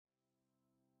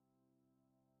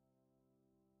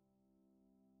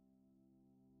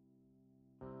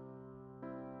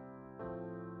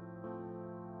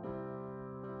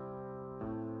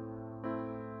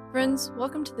Friends,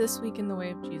 welcome to This Week in the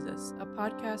Way of Jesus, a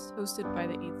podcast hosted by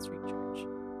the 8th Street Church.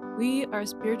 We are a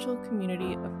spiritual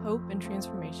community of hope and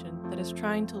transformation that is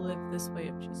trying to live this way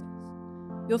of Jesus.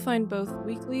 You'll find both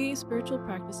weekly spiritual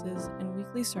practices and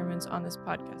weekly sermons on this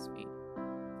podcast feed.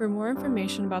 For more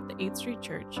information about the 8th Street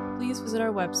Church, please visit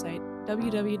our website,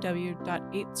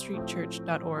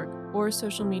 www.8thstreetchurch.org, or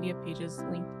social media pages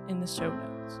linked in the show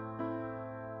notes.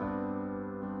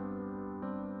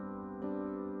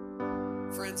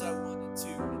 Friends, I wanted to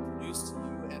introduce to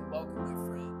you and welcome my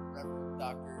friend, Reverend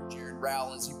Dr. Jared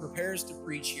Rowell, as he prepares to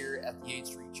preach here at the 8th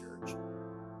Street Church.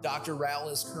 Dr. Rowell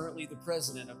is currently the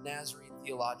president of Nazarene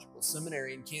Theological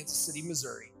Seminary in Kansas City,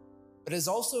 Missouri, but has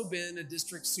also been a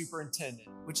district superintendent,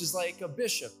 which is like a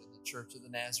bishop in the Church of the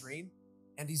Nazarene,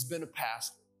 and he's been a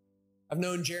pastor. I've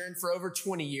known Jared for over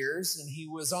 20 years, and he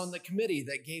was on the committee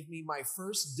that gave me my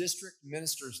first district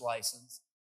minister's license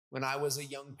when I was a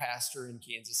young pastor in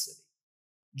Kansas City.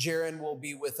 Jared will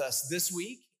be with us this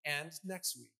week and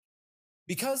next week.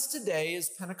 Because today is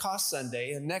Pentecost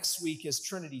Sunday and next week is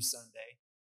Trinity Sunday,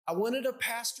 I wanted a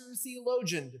pastor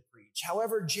theologian to preach.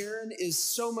 However, Jared is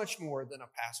so much more than a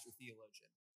pastor theologian.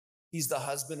 He's the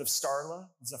husband of Starla.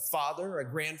 He's a father,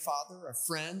 a grandfather, a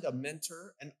friend, a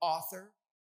mentor, an author,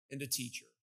 and a teacher.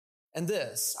 And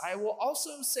this, I will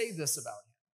also say this about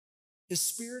him. His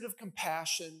spirit of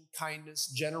compassion, kindness,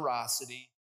 generosity,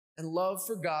 and love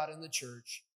for God and the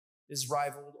church is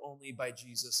rivaled only by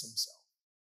Jesus himself.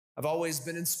 I've always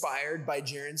been inspired by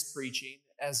Jaren's preaching,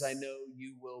 as I know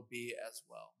you will be as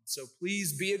well. So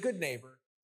please be a good neighbor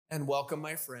and welcome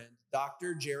my friend,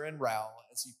 Dr. Jared Rowell,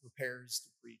 as he prepares to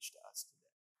preach to us today.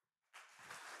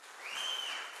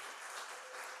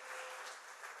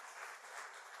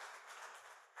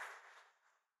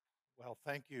 Well,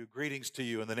 thank you. Greetings to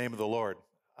you in the name of the Lord.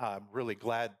 I'm really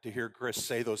glad to hear Chris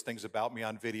say those things about me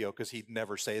on video because he'd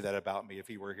never say that about me if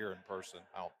he were here in person,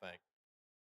 I don't think.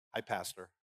 Hi, Pastor.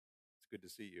 It's good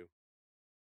to see you.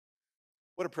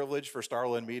 What a privilege for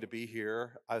Starla and me to be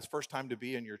here. It's the first time to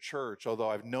be in your church, although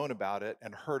I've known about it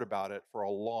and heard about it for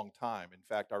a long time. In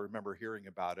fact, I remember hearing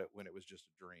about it when it was just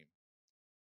a dream.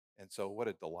 And so what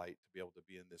a delight to be able to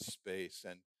be in this space,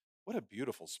 and what a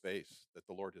beautiful space that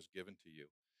the Lord has given to you.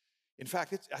 In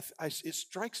fact, it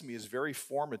strikes me as very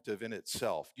formative in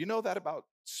itself. Do you know that about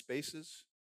spaces?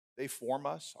 They form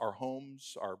us, our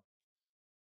homes, our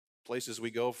places we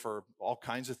go for all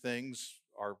kinds of things,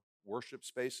 our worship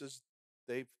spaces,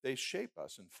 they shape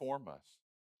us and form us.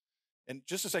 And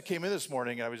just as I came in this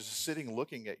morning, I was just sitting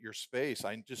looking at your space,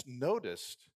 I just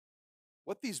noticed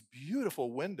what these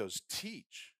beautiful windows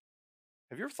teach.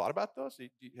 Have you ever thought about those?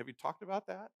 Have you talked about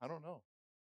that? I don't know.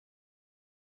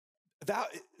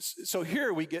 So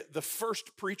here we get the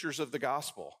first preachers of the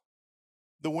gospel,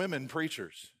 the women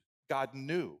preachers. God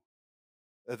knew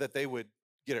that they would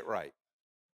get it right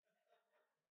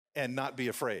and not be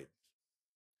afraid.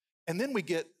 And then we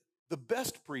get the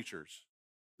best preachers,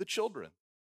 the children.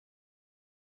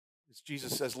 As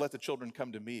Jesus says, let the children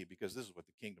come to me, because this is what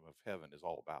the kingdom of heaven is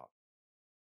all about.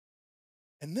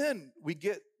 And then we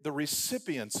get the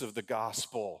recipients of the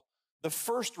gospel, the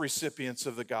first recipients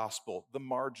of the gospel, the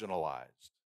marginalized,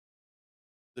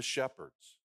 the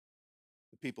shepherds,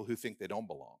 the people who think they don't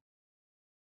belong.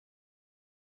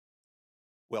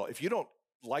 Well, if you don't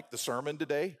like the sermon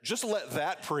today, just let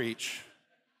that preach,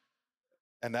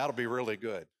 and that'll be really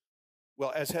good.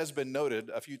 Well, as has been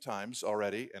noted a few times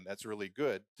already, and that's really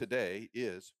good, today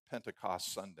is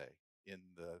Pentecost Sunday in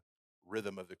the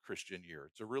rhythm of the Christian year.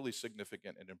 It's a really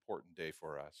significant and important day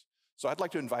for us. So I'd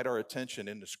like to invite our attention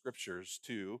in the scriptures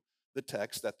to the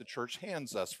text that the church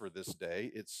hands us for this day.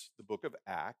 It's the book of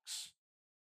Acts,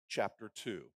 chapter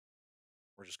 2.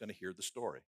 We're just going to hear the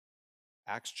story.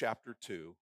 Acts chapter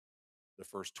 2, the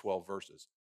first 12 verses.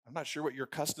 I'm not sure what your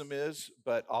custom is,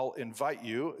 but I'll invite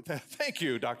you. Thank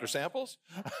you, Dr. Samples.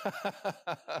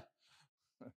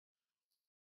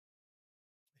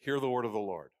 Hear the word of the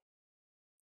Lord.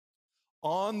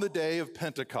 On the day of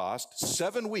Pentecost,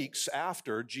 7 weeks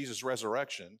after Jesus'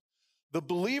 resurrection, the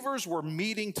believers were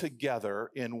meeting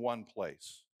together in one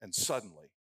place. And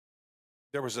suddenly,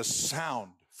 there was a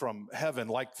sound from heaven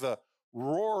like the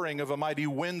roaring of a mighty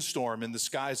windstorm in the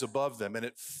skies above them, and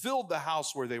it filled the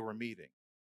house where they were meeting.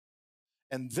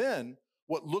 And then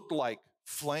what looked like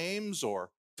flames or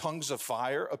tongues of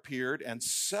fire appeared and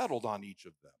settled on each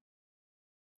of them.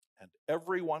 And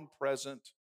everyone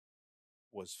present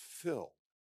was filled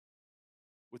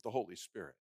with the Holy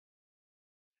Spirit.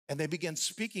 And they began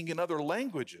speaking in other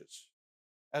languages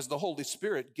as the Holy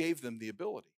Spirit gave them the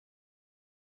ability.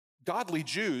 godly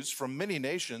Jews from many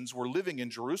nations were living in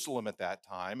Jerusalem at that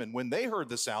time, and when they heard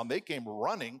the sound, they came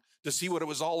running to see what it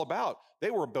was all about.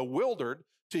 They were bewildered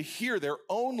to hear their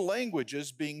own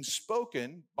languages being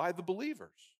spoken by the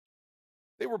believers.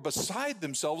 They were beside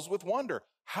themselves with wonder.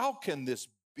 How can this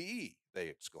be? They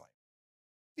exclaimed.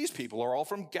 These people are all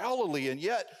from Galilee, and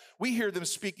yet we hear them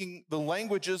speaking the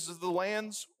languages of the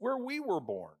lands where we were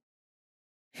born.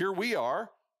 Here we are,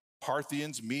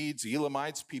 Parthians, Medes,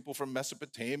 Elamites, people from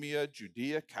Mesopotamia,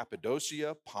 Judea,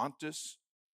 Cappadocia, Pontus,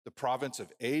 the province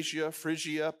of Asia,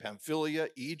 Phrygia, Pamphylia,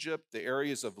 Egypt, the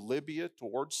areas of Libya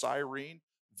toward Cyrene,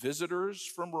 visitors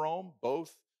from Rome,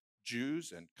 both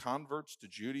Jews and converts to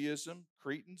Judaism,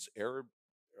 Cretans,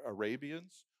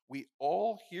 Arabians. We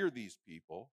all hear these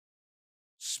people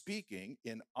speaking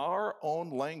in our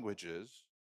own languages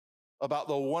about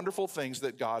the wonderful things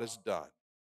that God has done.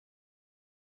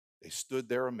 They stood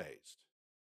there amazed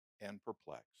and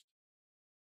perplexed.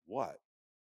 What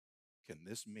can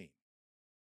this mean?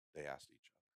 They asked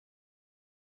each other.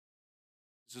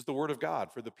 This is the word of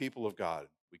God for the people of God.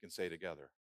 We can say together,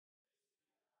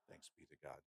 thanks be to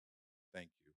God. Thank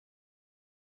you.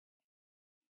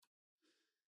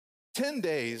 10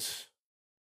 days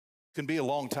can be a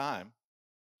long time.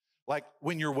 Like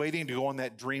when you're waiting to go on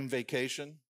that dream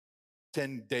vacation,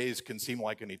 10 days can seem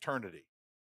like an eternity.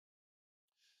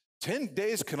 10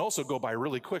 days can also go by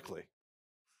really quickly.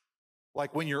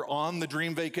 Like when you're on the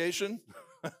dream vacation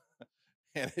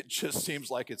and it just seems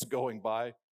like it's going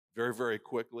by very, very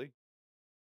quickly.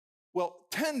 Well,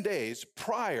 10 days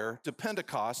prior to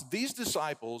Pentecost, these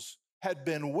disciples had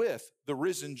been with the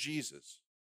risen Jesus.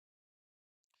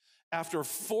 After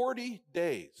 40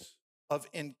 days of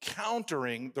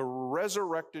encountering the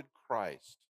resurrected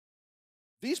Christ,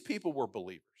 these people were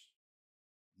believers,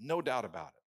 no doubt about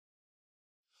it.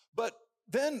 But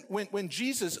then when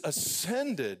Jesus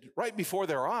ascended right before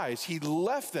their eyes, he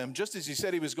left them just as he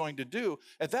said he was going to do.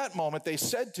 At that moment, they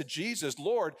said to Jesus,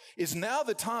 Lord, is now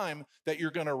the time that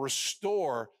you're going to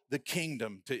restore the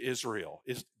kingdom to Israel?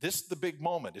 Is this the big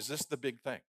moment? Is this the big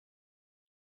thing?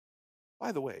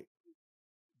 By the way,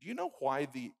 do you know why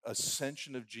the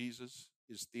ascension of Jesus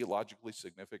is theologically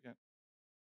significant?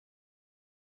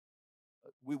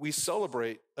 We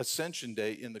celebrate Ascension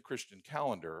Day in the Christian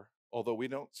calendar, although we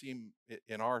don't seem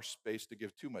in our space to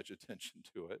give too much attention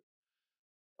to it.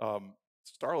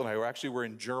 Starla and I were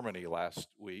in Germany last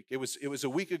week. It was a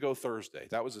week ago Thursday.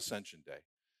 That was Ascension Day.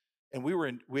 And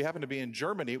we happened to be in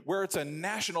Germany where it's a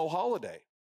national holiday.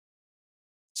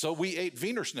 So we ate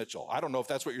Wiener Schnitzel. I don't know if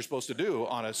that's what you're supposed to do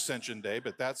on Ascension Day,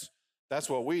 but that's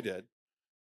what we did.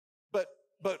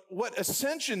 But what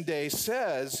Ascension Day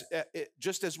says,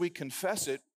 just as we confess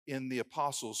it in the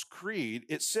Apostles' Creed,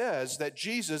 it says that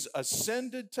Jesus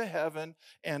ascended to heaven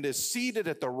and is seated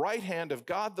at the right hand of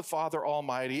God the Father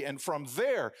Almighty, and from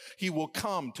there he will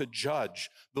come to judge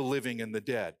the living and the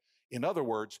dead. In other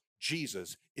words,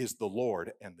 Jesus is the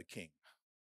Lord and the King.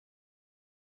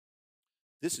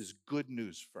 This is good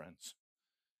news, friends,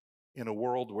 in a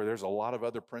world where there's a lot of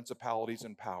other principalities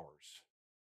and powers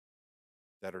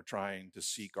that are trying to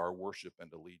seek our worship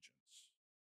and allegiance.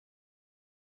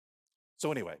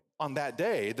 So anyway, on that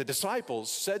day, the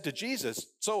disciples said to Jesus,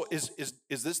 so is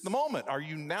this the moment? Are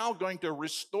you now going to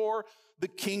restore the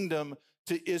kingdom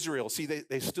to Israel? See,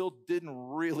 they still didn't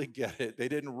really get it. They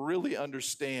didn't really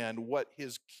understand what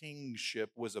his kingship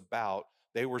was about.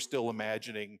 They were still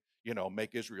imagining,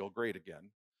 make Israel great again.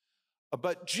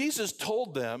 But Jesus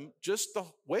told them just to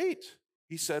wait.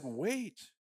 He said,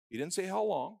 wait. He didn't say how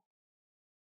long.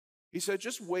 He said,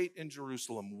 just wait in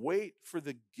Jerusalem. Wait for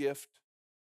the gift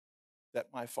that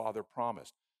my Father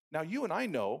promised. Now, you and I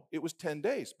know it was 10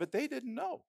 days, but they didn't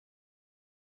know.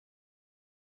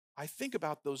 I think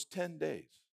about those 10 days.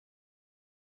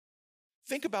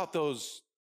 Think about those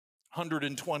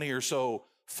 120 or so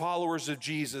followers of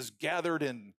Jesus gathered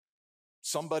in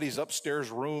somebody's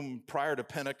upstairs room prior to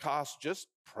Pentecost, just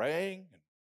praying and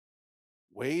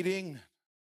waiting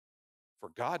for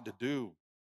God to do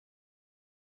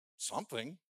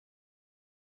something.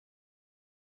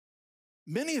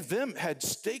 Many of them had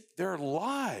staked their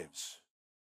lives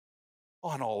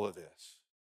on all of this,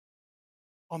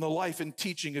 on the life and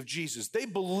teaching of Jesus. They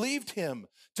believed him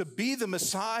to be the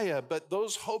Messiah, but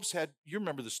those hopes you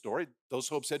remember the story, those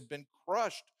hopes had been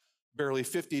crushed barely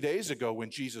 50 days ago when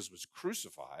Jesus was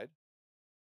crucified.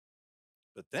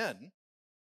 But then,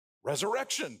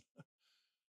 resurrection.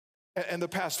 And the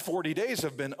past 40 days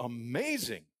have been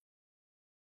amazing.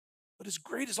 But as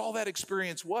great as all that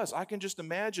experience was, I can just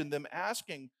imagine them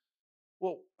asking,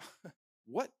 well,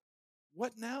 what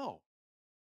now?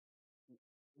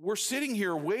 We're sitting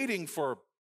here waiting for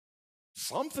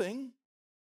something.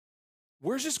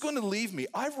 Where's this going to leave me?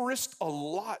 I've risked a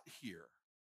lot here.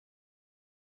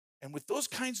 And with those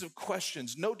kinds of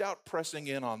questions, no doubt pressing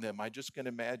in on them, I just can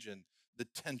imagine the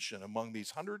tension among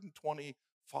these 120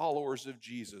 followers of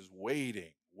Jesus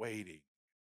waiting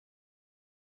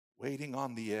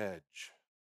on the edge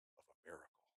of a miracle.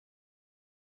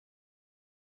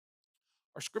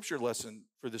 Our scripture lesson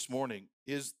for this morning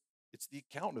it's the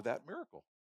account of that miracle.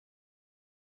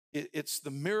 It's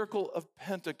the miracle of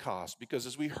Pentecost, because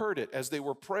as we heard it, as they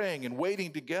were praying and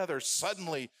waiting together,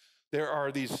 suddenly there are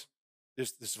this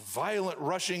violent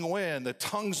rushing wind, the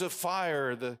tongues of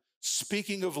fire, the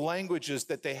speaking of languages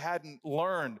that they hadn't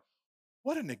learned.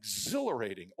 What an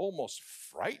exhilarating, almost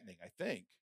frightening, I think,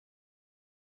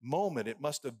 moment it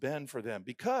must have been for them,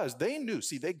 because they knew,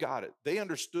 they got it. They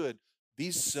understood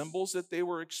these symbols that they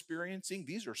were experiencing,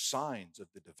 these are signs of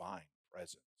the divine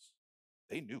presence.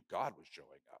 They knew God was showing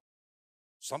up.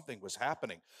 Something was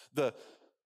happening. The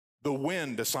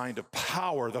wind, a sign of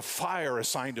power, the fire, a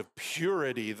sign of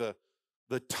purity, the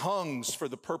tongues for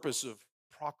the purpose of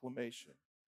proclamation.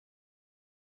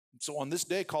 And so on this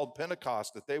day called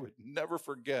Pentecost that they would never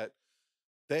forget,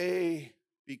 they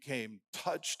became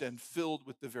touched and filled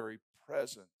with the very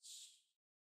presence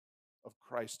of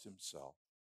Christ himself.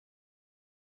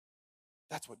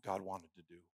 That's what God wanted to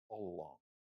do all along.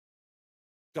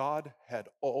 God had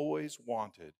always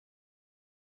wanted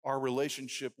our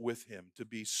relationship with him to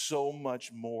be so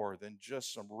much more than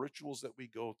just some rituals that we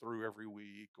go through every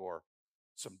week or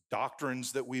some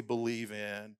doctrines that we believe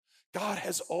in. God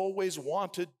has always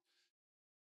wanted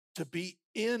to be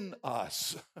in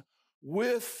us,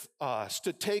 with us,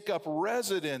 to take up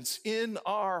residence in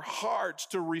our hearts,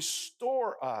 to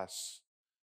restore us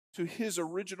to his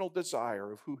original desire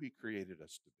of who he created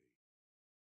us to be.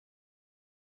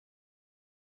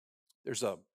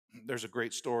 There's a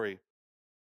great story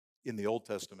in the Old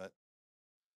Testament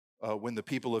when the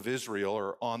people of Israel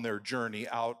are on their journey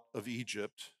out of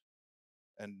Egypt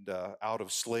and out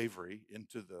of slavery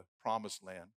into the promised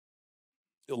land.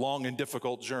 A long and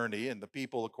difficult journey, and the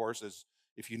people, of course,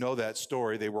 if you know that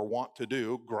story, they were wont to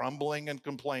do, grumbling and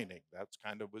complaining. That's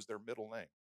kind of was their middle name.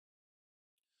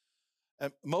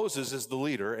 And Moses is the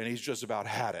leader, and he's just about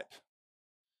had it.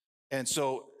 And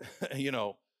so,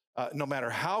 no matter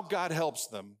how God helps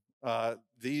them,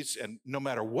 and no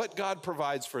matter what God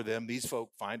provides for them, these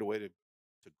folk find a way to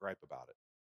gripe about it.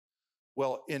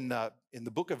 Well, in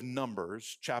the book of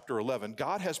Numbers, chapter 11,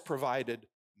 God has provided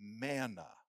manna,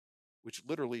 which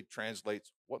literally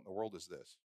translates, what in the world is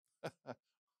this?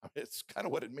 It's kind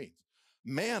of what it means.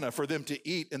 Manna for them to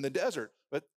eat in the desert,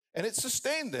 and it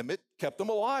sustained them. It kept them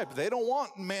alive. They don't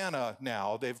want manna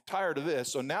now. They've tired of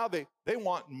this, so now they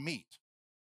want meat.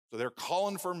 So they're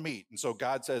calling for meat. And so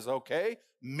God says, okay,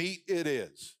 meat it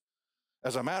is.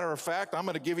 As a matter of fact, I'm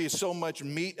going to give you so much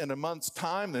meat in a month's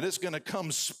time that it's going to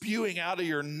come spewing out of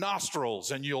your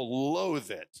nostrils and you'll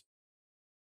loathe it.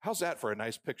 How's that for a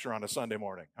nice picture on a Sunday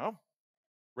morning, huh?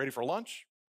 Ready for lunch?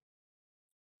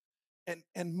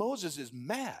 And Moses is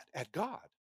mad at God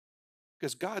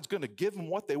because God's going to give them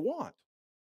what they want.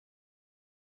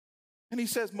 And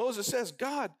Moses says,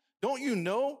 God, don't you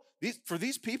know, for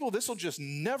these people, this will just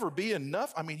never be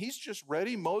enough? I mean,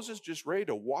 Moses just ready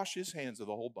to wash his hands of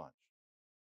the whole bunch.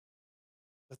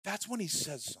 But that's when he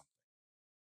says something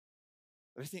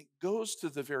that I think goes to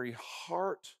the very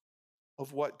heart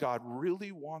of what God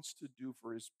really wants to do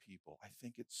for his people. I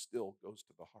think it still goes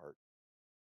to the heart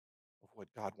of what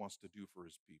God wants to do for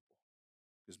his people.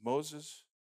 Because Moses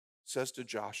says to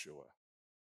Joshua,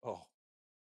 oh,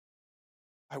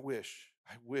 I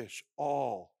wish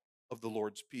all of the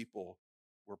Lord's people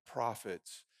were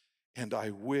prophets, and I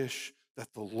wish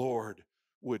that the Lord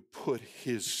would put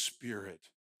his Spirit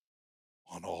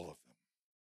on all of them.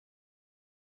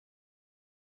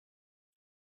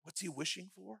 What's he wishing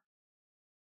for?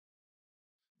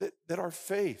 That our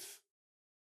faith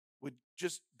would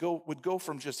go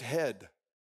from just head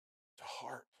to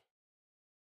heart.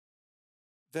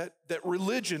 That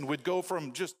religion would go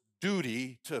from just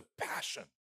duty to passion.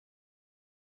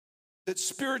 That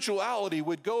spirituality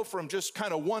would go from just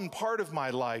kind of one part of my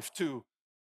life to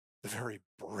the very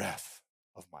breath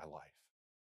of my life,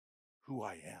 who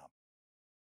I am.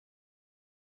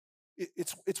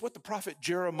 It's what the prophet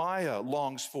Jeremiah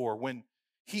longs for when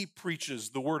he preaches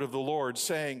the word of the Lord,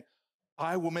 saying,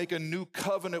 I will make a new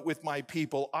covenant with my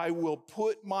people. I will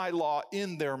put my law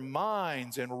in their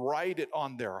minds and write it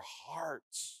on their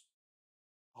hearts.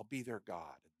 I'll be their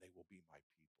God, and they will be my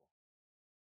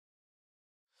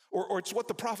people. Or it's what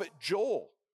the prophet Joel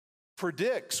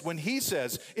predicts when he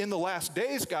says, in the last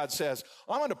days, God says,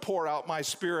 I'm going to pour out my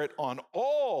Spirit on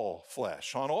all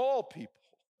flesh, on all people.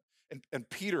 And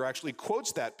Peter actually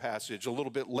quotes that passage a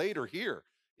little bit later here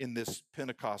in this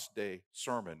Pentecost Day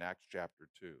sermon, Acts chapter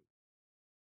 2.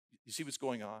 You see what's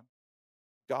going on?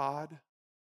 God,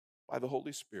 by the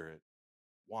Holy Spirit,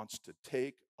 wants to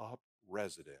take up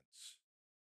residence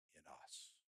in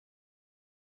us,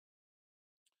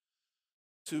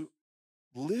 to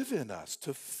live in us,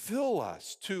 to fill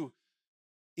us, to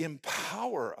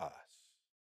empower us.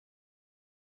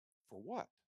 For what?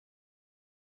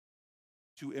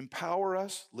 To empower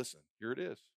us, listen, here it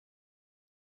is.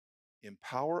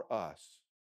 Empower us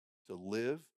to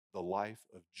live the life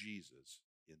of Jesus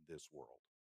in this world.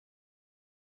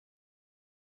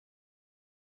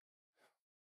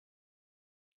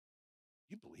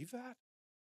 You believe that?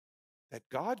 That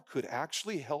God could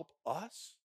actually help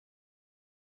us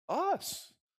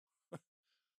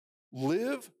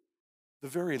live the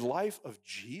very life of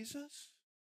Jesus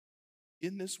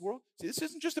in this world? See, this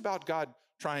isn't just about God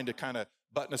trying to kind of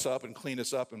button us up and clean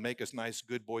us up and make us nice,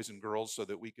 good boys and girls so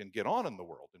that we can get on in the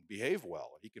world and behave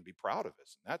well and he can be proud of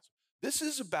us. And this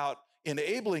is about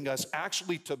enabling us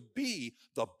actually to be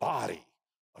the body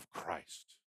of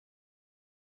Christ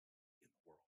in the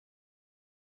world.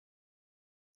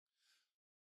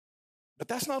 But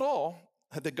that's not all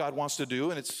that God wants to do,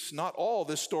 and it's not all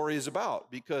this story is about,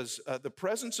 because the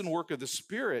presence and work of the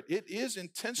Spirit, it is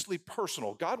intensely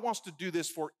personal. God wants to do this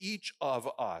for each of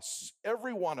us,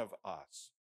 every one of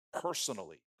us,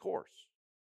 personally, of course.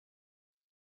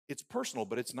 It's personal,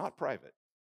 but it's not private.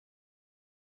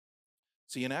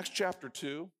 See, in Acts chapter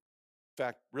 2, in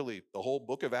fact, really the whole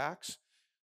book of Acts,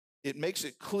 it makes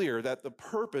it clear that the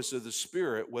purpose of the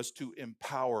Spirit was to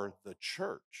empower the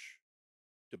church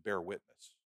to bear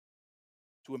witness,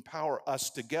 to empower us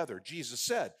together. Jesus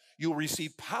said, you'll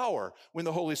receive power when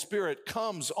the Holy Spirit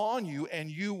comes on you,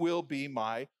 and you will be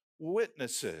my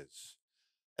witnesses.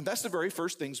 And that's the very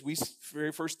first thing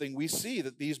we see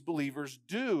that these believers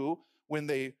do when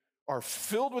they are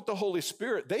filled with the Holy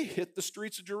Spirit. They hit the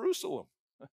streets of Jerusalem.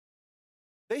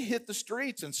 They hit the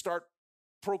streets and start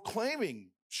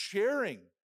proclaiming, sharing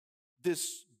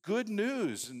this good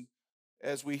news. And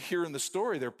as we hear in the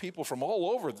story, there are people from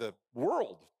all over the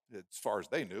world, as far as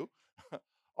they knew,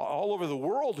 all over the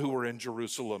world who were in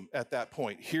Jerusalem at that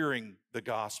point, hearing the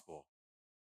gospel.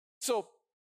 So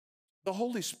the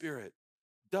Holy Spirit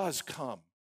does come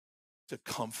to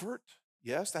comfort.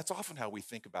 Yes, that's often how we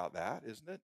think about that, isn't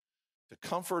it? To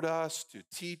comfort us, to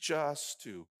teach us,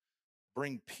 to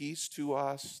bring peace to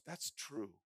us. That's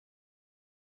true.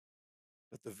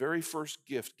 But the very first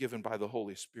gift given by the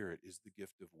Holy Spirit is the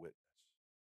gift of witness.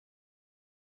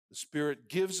 The Spirit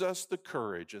gives us the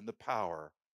courage and the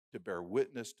power to bear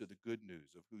witness to the good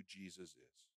news of who Jesus is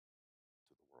to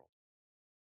the world.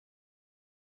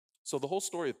 So the whole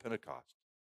story of Pentecost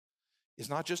is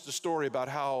not just a story about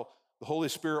how the Holy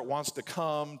Spirit wants to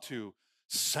come to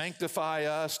sanctify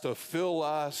us, to fill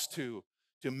us, to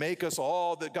make us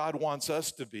all that God wants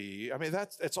us to be. I mean,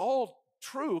 it's all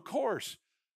true, of course,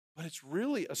 but it's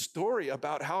really a story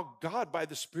about how God, by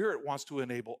the Spirit, wants to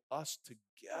enable us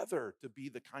together to be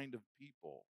the kind of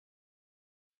people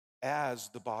as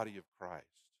the body of Christ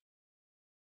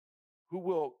who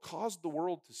will cause the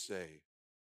world to say,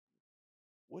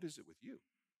 what is it with you?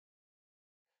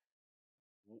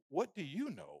 What do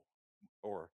you know?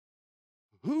 Or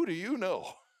who do you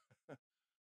know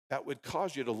that would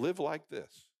cause you to live like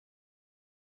this,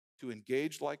 to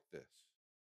engage like this,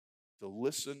 to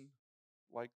listen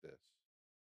like this,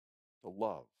 to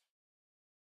love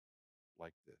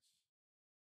like this?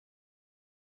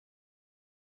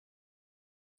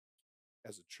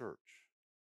 As a church,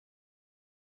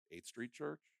 8th Street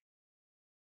Church,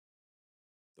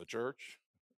 the church,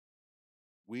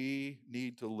 we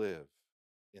need to live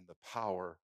in the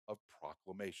power of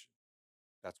proclamation.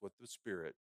 That's what the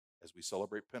Spirit, as we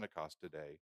celebrate Pentecost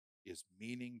today, is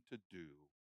meaning to do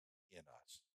in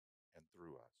us and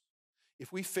through us.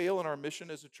 If we fail in our mission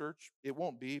as a church, it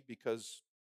won't be because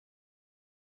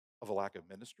of a lack of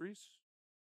ministries.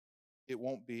 It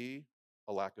won't be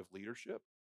a lack of leadership.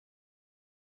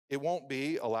 It won't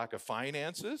be a lack of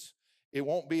finances. It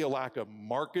won't be a lack of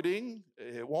marketing.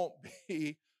 It won't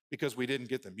be because we didn't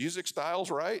get the music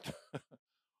styles right.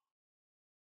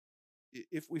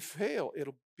 If we fail,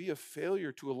 it'll be a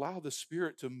failure to allow the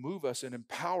Spirit to move us and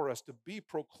empower us to be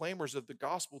proclaimers of the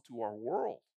gospel to our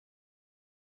world.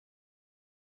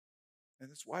 And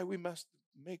that's why we must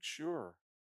make sure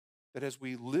that as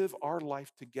we live our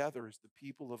life together as the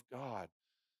people of God,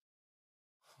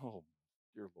 oh,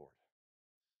 dear Lord,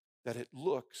 that it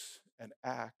looks and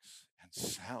acts and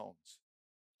sounds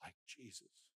like Jesus.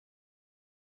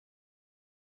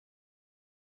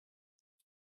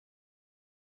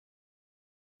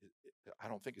 I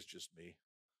don't think it's just me.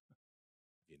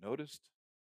 Have you noticed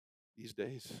these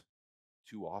days,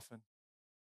 too often,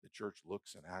 the church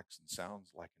looks and acts and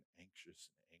sounds like an anxious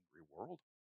and angry world?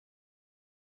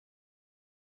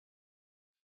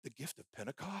 The gift of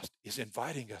Pentecost is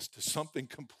inviting us to something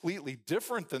completely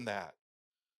different than that.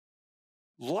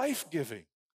 Life-giving,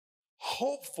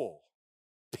 hopeful,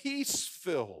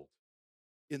 peace-filled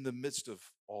in the midst of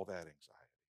all that anxiety.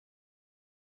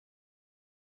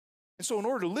 And so in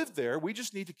order to live there, we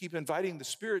just need to keep inviting the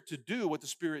Spirit to do what the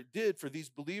Spirit did for these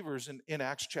believers in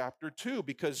Acts chapter 2,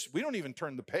 because we don't even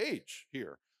turn the page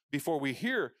here before we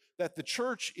hear that the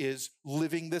church is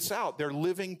living this out. They're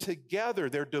living together.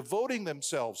 They're devoting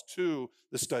themselves to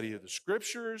the study of the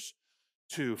Scriptures,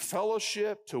 to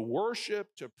fellowship, to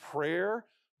worship, to prayer.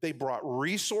 They brought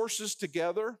resources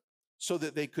together so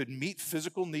that they could meet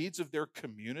physical needs of their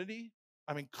community.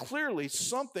 I mean, clearly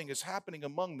something is happening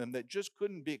among them that just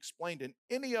couldn't be explained in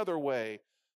any other way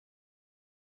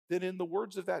than in the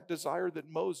words of that desire that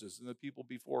Moses and the people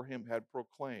before him had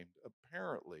proclaimed.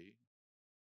 Apparently,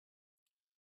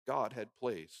 God had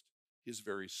placed his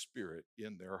very Spirit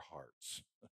in their hearts.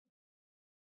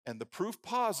 And the proof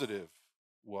positive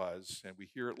was, and we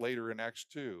hear it later in Acts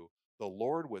 2, the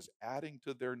Lord was adding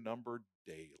to their number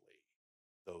daily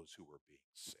those who were being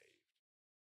saved.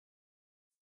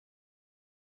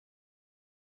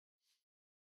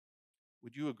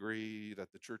 Would you agree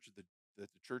that the Church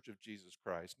of Jesus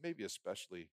Christ, maybe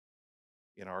especially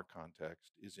in our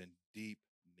context, is in deep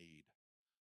need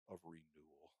of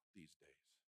renewal these days?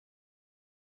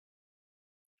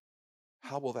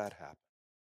 How will that happen?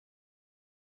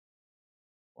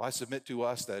 Well, I submit to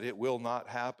us that it will not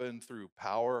happen through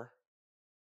power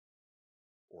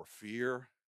or fear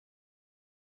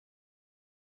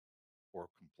or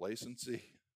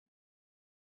complacency.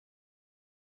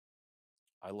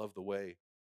 I love the way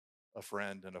a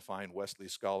friend and a fine Wesley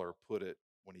scholar put it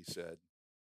when he said,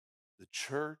 "The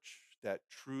church that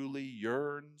truly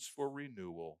yearns for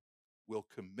renewal will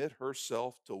commit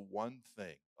herself to one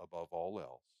thing above all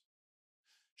else.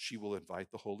 She will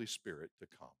invite the Holy Spirit to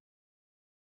come.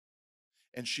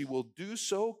 And she will do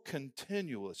so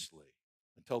continuously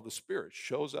until the Spirit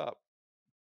shows up.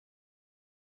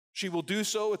 She will do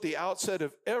so at the outset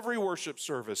of every worship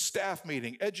service, staff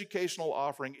meeting, educational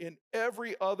offering. In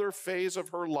every other phase of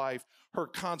her life, her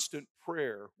constant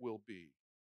prayer will be,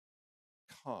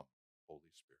 'Come,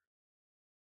 Holy Spirit.'"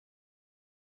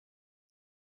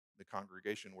 The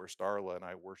congregation where Starla and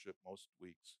I worship most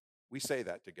weeks, we say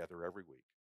that together every week.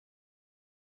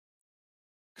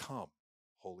 "Come,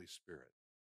 Holy Spirit."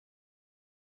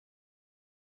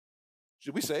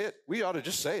 Should we say it? We ought to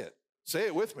just say it. Say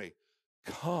it with me.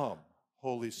 "Come,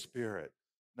 Holy Spirit."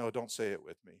 No, don't say it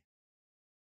with me.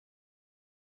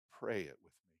 Pray it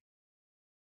with me.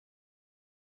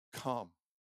 "Come,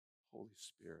 Holy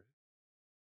Spirit.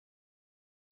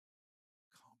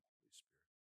 Come, Holy Spirit."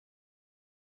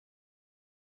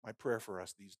 My prayer for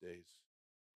us these days,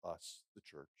 us, the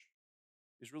church,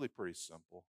 is really pretty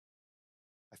simple.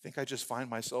 I think I just find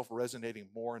myself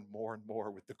resonating more and more and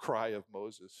more with the cry of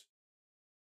Moses.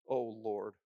 "Oh,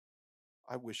 Lord,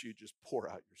 I wish you'd just pour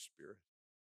out your Spirit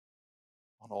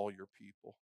on all your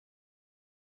people."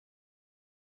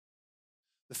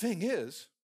 The thing is,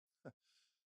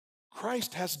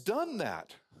 Christ has done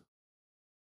that.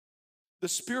 The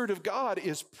Spirit of God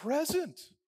is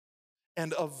present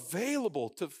and available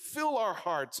to fill our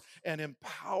hearts and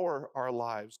empower our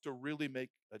lives to really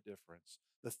make a difference.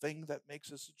 The thing that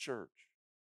makes us a church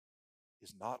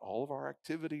is not all of our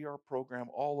activity, our program,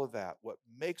 all of that. What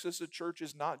makes us a church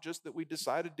is not just that we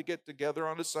decided to get together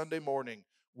on a Sunday morning.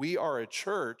 We are a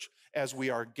church as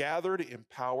we are gathered,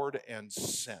 empowered, and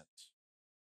sent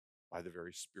by the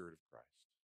very Spirit of Christ.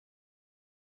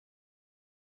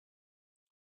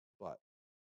 But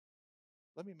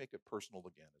let me make it personal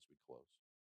again as we close,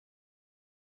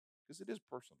 because it is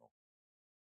personal.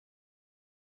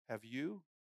 Have you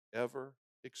ever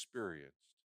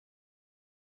experienced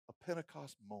a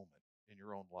Pentecost moment in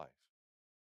your own life?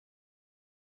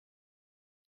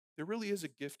 There really is a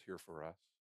gift here for us.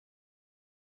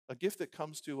 A gift that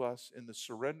comes to us in the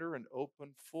surrender and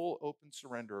full open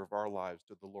surrender of our lives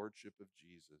to the Lordship of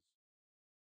Jesus.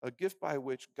 A gift by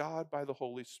which God, by the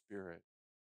Holy Spirit,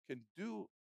 can do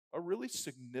a really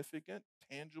significant,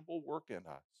 tangible work in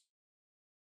us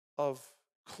of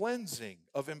cleansing,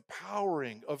 of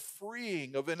empowering, of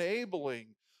freeing, of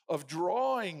enabling, of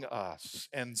drawing us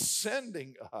and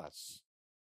sending us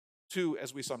to,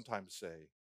 as we sometimes say,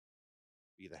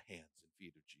 be the hands and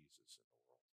feet of Jesus in the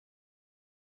world.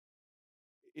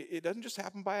 It doesn't just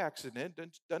happen by accident.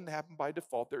 It doesn't happen by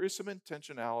default. There is some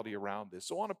intentionality around this.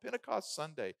 So on a Pentecost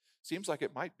Sunday, seems like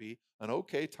it might be an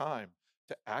okay time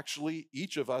to actually,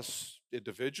 each of us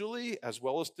individually as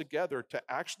well as together, to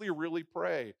actually really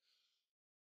pray,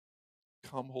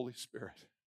 come Holy Spirit.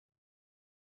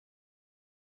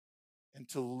 And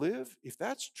to live, if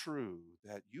that's true,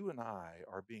 that you and I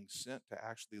are being sent to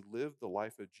actually live the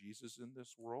life of Jesus in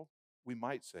this world, we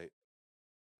might say,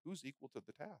 who's equal to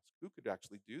the task? Who could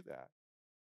actually do that?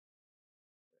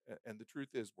 And the truth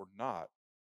is, we're not,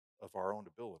 of our own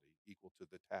ability, equal to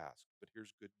the task. But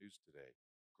here's good news today.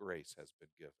 Grace has been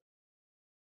given.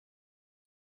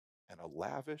 And a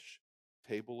lavish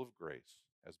table of grace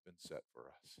has been set for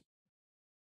us.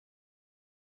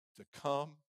 To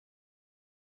come,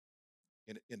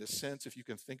 in a sense, if you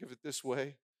can think of it this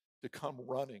way, to come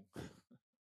running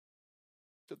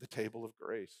to the table of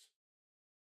grace.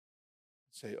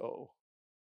 Say, oh,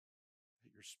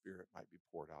 that your Spirit might be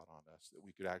poured out on us, that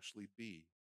we could actually be,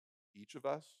 each of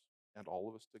us and all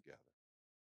of us together,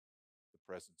 the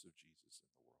presence of Jesus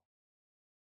in the world.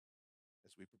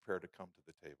 As we prepare to come to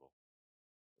the table,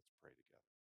 let's pray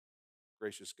together.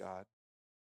 Gracious God,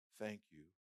 thank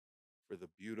you for the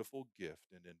beautiful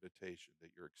gift and invitation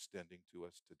that you're extending to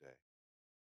us today.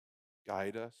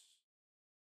 Guide us,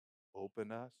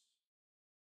 open us,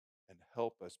 and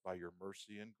help us by your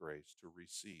mercy and grace to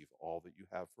receive all that you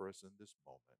have for us in this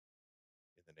moment.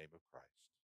 In the name of Christ.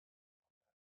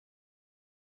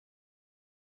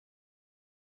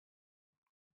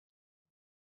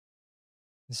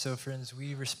 And so, friends,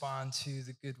 we respond to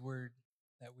the good word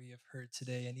that we have heard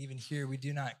today. And even here, we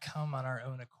do not come on our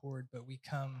own accord, but we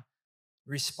come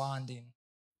responding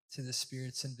to the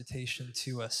Spirit's invitation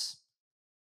to us.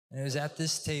 And it was at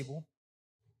this table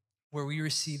where we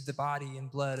received the body and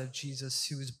blood of Jesus,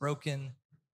 who was broken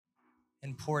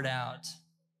and poured out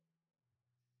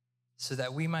so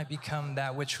that we might become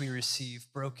that which we receive,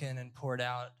 broken and poured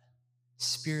out,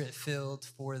 Spirit-filled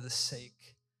for the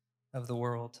sake of the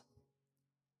world.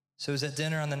 So it was at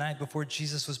dinner on the night before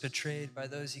Jesus was betrayed by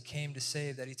those he came to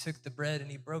save that he took the bread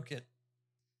and he broke it.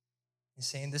 He's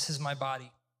saying, this is my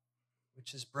body,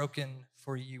 which is broken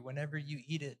for you. Whenever you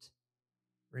eat it,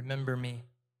 remember me.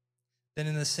 Then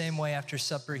in the same way, after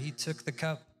supper, he took the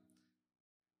cup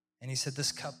and he said,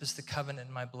 this cup is the covenant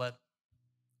in my blood.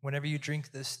 Whenever you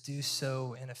drink this, do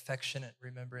so in affectionate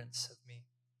remembrance of me.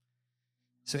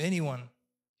 So anyone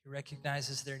who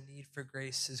recognizes their need for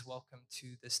grace is welcome to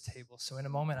this table. So in a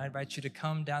moment, I invite you to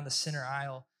come down the center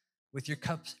aisle with your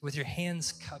cups, with your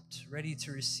hands cupped, ready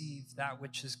to receive that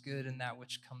which is good and that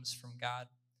which comes from God.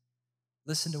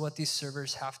 Listen to what these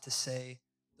servers have to say.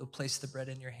 They'll place the bread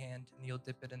in your hand and you'll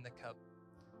dip it in the cup.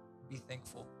 Be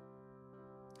thankful.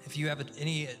 If you have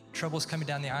any troubles coming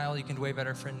down the aisle, you can wave at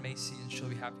our friend Macy and she'll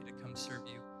be happy to come serve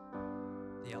you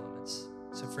the elements.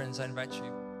 So friends, I invite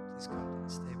you, please come to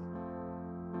this table.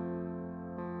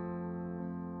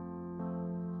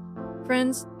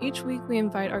 Friends, each week we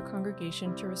invite our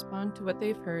congregation to respond to what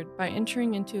they've heard by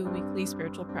entering into a weekly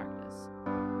spiritual practice.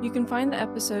 You can find the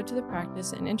episode to the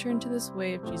practice and enter into this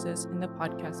way of Jesus in the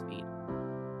podcast feed.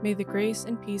 May the grace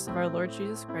and peace of our Lord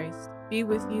Jesus Christ be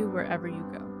with you wherever you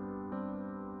go.